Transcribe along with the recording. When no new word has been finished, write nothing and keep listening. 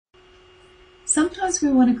Sometimes we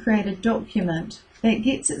want to create a document that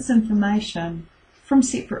gets its information from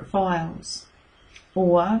separate files,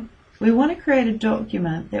 or we want to create a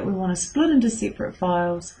document that we want to split into separate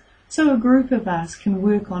files so a group of us can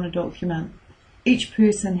work on a document, each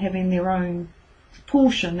person having their own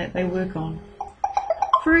portion that they work on.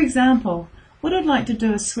 For example, what I'd like to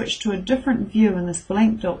do is switch to a different view in this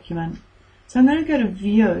blank document. So I'm going to go to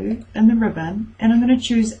View in the ribbon and I'm going to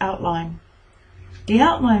choose Outline. The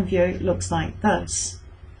outline view looks like this.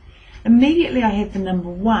 Immediately I have the number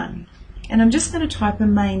 1 and I'm just going to type a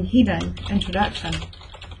main heading, Introduction.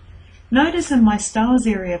 Notice in my Styles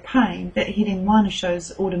area pane that heading 1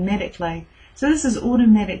 shows automatically. So this has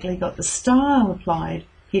automatically got the style applied,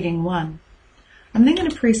 heading 1. I'm then going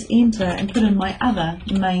to press Enter and put in my other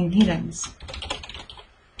main headings.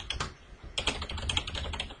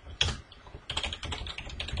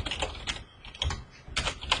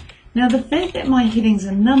 Now the fact that my headings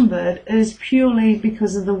are numbered is purely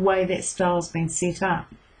because of the way that style's been set up.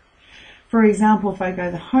 For example, if I go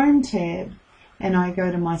to the Home tab and I go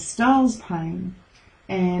to my Styles pane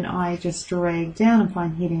and I just drag down and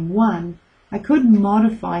find heading 1, I could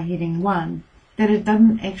modify heading 1 that it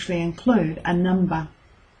doesn't actually include a number.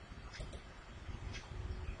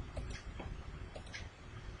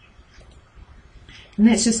 And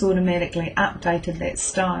that's just automatically updated that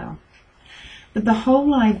style. But the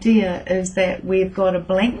whole idea is that we've got a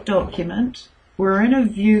blank document, we're in a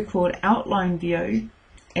view called Outline View,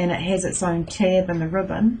 and it has its own tab in the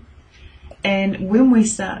ribbon, and when we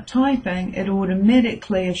start typing it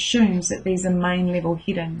automatically assumes that these are main level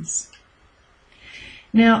headings.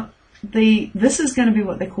 Now this is going to be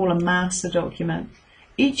what they call a master document.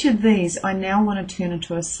 Each of these I now want to turn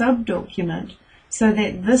into a subdocument, so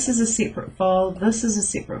that this is a separate file, this is a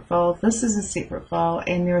separate file, this is a separate file,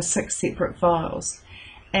 and there are 6 separate files.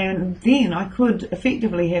 And then I could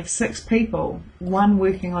effectively have 6 people, one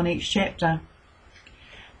working on each chapter.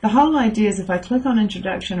 The whole idea is if I click on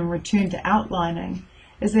Introduction and return to Outlining,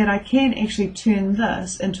 is that I can actually turn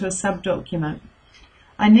this into a subdocument.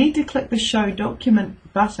 I need to click the Show Document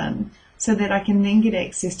button so that I can then get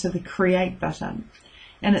access to the Create button.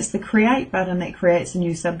 And it's the Create button that creates a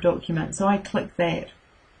new subdocument. So I click that.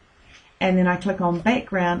 And then I click on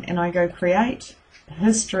Background and I go Create,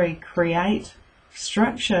 History, Create,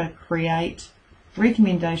 Structure, Create,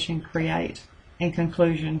 Recommendation, Create, and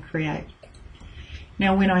Conclusion, Create.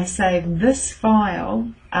 Now when I save this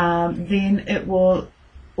file, then it will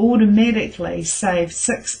automatically save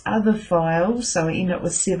 6 other files, so I end up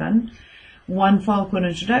with 7. One file called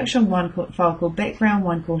Introduction, one file called Background,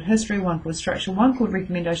 one called History, one called Structure, one called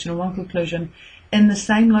Recommendation, and one Conclusion in the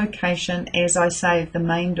same location as I saved the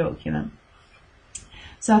main document.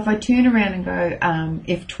 So if I turn around and go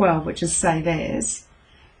F12, which is Save As,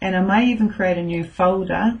 and I may even create a new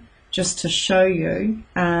folder just to show you,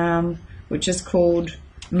 which is called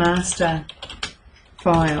Master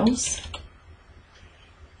Files.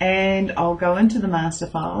 And I'll go into the master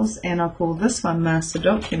files and I'll call this one Master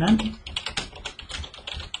Document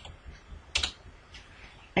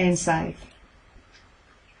and save.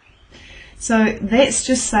 So that's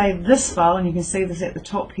just saved this file, and you can see this at the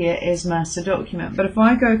top here as Master Document. But if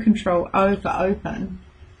I go Control O for Open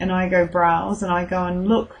and I go Browse and I go and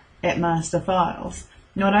look at Master Files,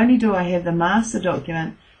 not only do I have the Master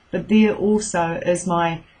Document, but there also is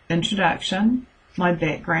my Introduction, my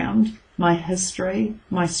Background, my History,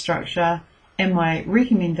 my Structure, and my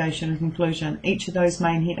Recommendation and Conclusion, each of those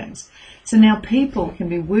main headings. So now people can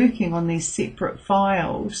be working on these separate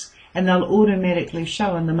files and they'll automatically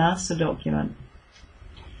show in the master document.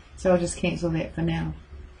 So I'll just cancel that for now.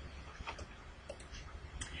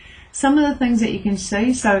 Some of the things that you can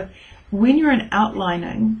see, so when you're in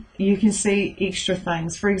outlining, you can see extra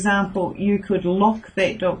things. For example, you could lock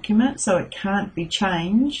that document so it can't be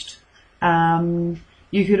changed.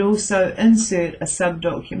 You could also insert a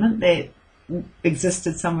subdocument that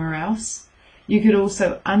existed somewhere else. You could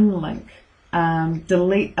also unlink,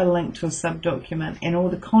 delete a link to a subdocument, and all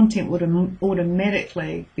the content would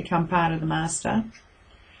automatically become part of the master.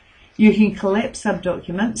 You can collapse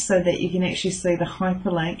subdocuments so that you can actually see the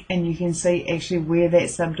hyperlink and you can see actually where that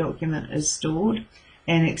subdocument is stored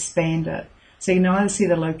and expand it. So you can either see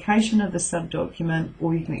the location of the subdocument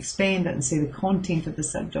or you can expand it and see the content of the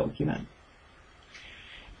subdocument.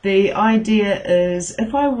 The idea is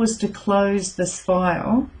if I was to close this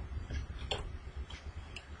file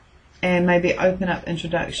and maybe open up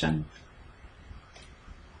Introduction,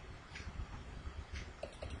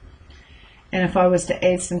 and if I was to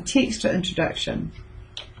add some text to Introduction,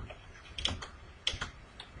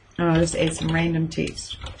 and I'll just add some random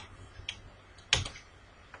text,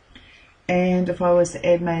 and if I was to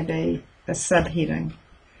add maybe a subheading.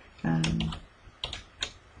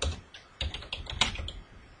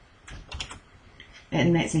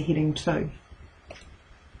 And that's a heading 2.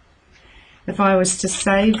 If I was to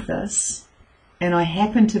save this, and I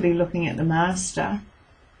happen to be looking at the master,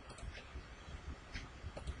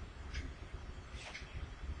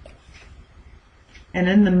 and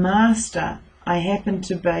in the master I happen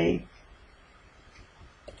to be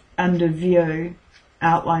under View,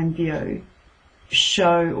 Outline View,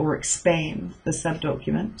 Show or Expand the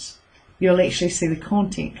subdocument, you'll actually see the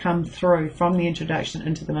content come through from the introduction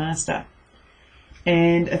into the master.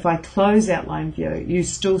 And if I close Outline View, you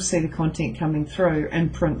still see the content coming through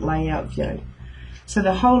in Print Layout View. So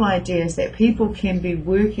the whole idea is that people can be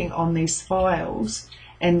working on these files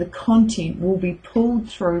and the content will be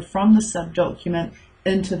pulled through from the subdocument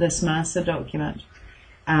into this master document.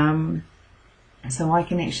 So I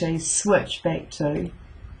can actually switch back to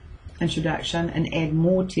Introduction and add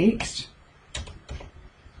more text.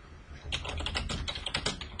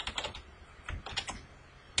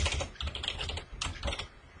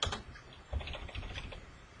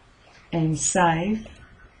 And save,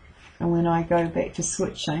 and when I go back to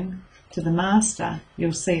switching to the master,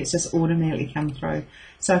 you'll see it's just automatically come through.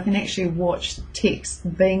 So I can actually watch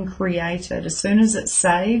text being created. As soon as it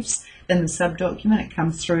saves in the subdocument, it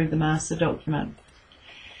comes through the master document.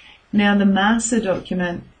 Now the master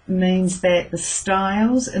document means that the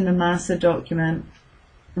styles in the master document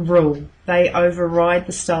rule. They override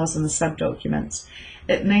the styles in the subdocuments.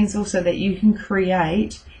 It means also that you can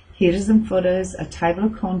create headers and footers, a table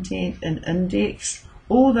of content, an index,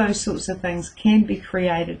 all those sorts of things can be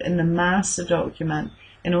created in the master document,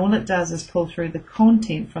 and all it does is pull through the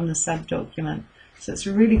content from the subdocument. So it's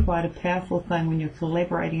really quite a powerful thing when you're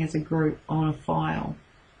collaborating as a group on a file.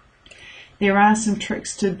 There are some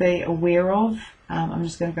tricks to be aware of. I'm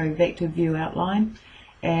just going to go back to View Outline,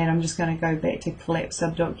 and I'm just going to go back to Collapse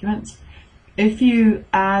Subdocuments. If you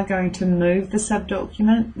are going to move the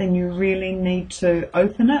subdocument, then you really need to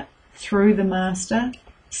open it through the master,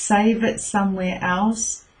 save it somewhere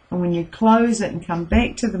else, and when you close it and come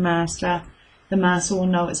back to the master will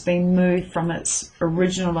know it's been moved from its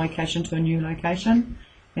original location to a new location,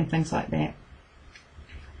 and things like that.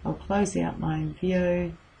 I'll close the Outline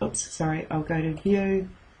View. I'll go to View,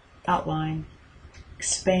 Outline,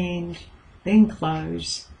 Expand, then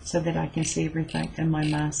Close, so that I can see everything in my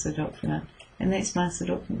master document. And that's Master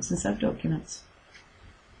Documents and Subdocuments.